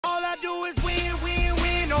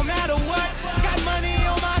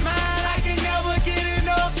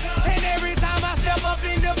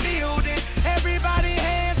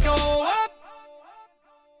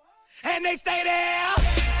and they stay there,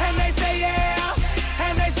 and they say yeah,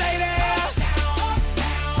 and they stay there,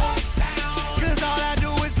 'cause all I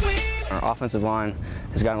do is win. Our offensive line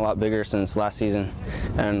has gotten a lot bigger since last season,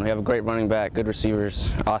 and we have a great running back, good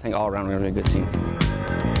receivers. I think all around we're going to be a good team.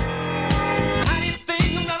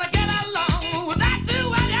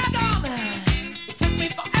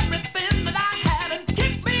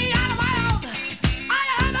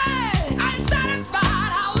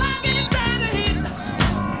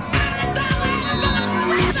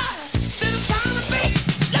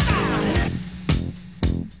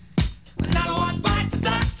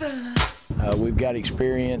 We've got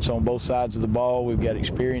experience on both sides of the ball. We've got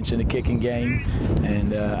experience in the kicking game,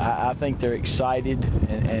 and I think they're excited.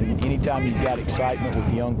 And anytime you've got excitement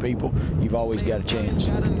with young people, you've always got a chance.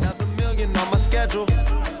 Got another million on my schedule.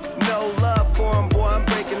 No love for 'em, boy, I'm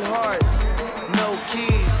breaking hearts. No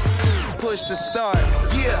keys, push to start.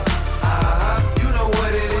 Yeah, you know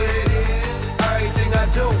what it is. Everything I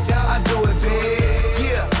do it big.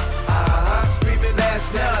 Yeah, screaming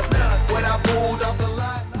that's nothing. When I pulled off the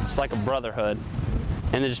lot. It's like a brotherhood,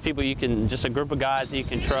 and there's people just a group of guys that you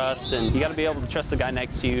can trust, and you got to be able to trust the guy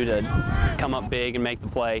next to you to come up big and make the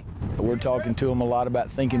play. We're talking to them a lot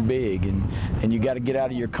about thinking big, and you got to get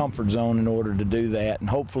out of your comfort zone in order to do that. And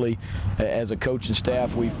hopefully, as a coaching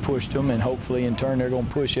staff, we've pushed them, and hopefully, in turn, they're going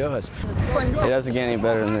to push us. It doesn't get any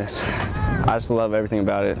better than this. I just love everything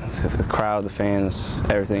about it. The crowd, the fans,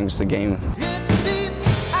 everything, just the game.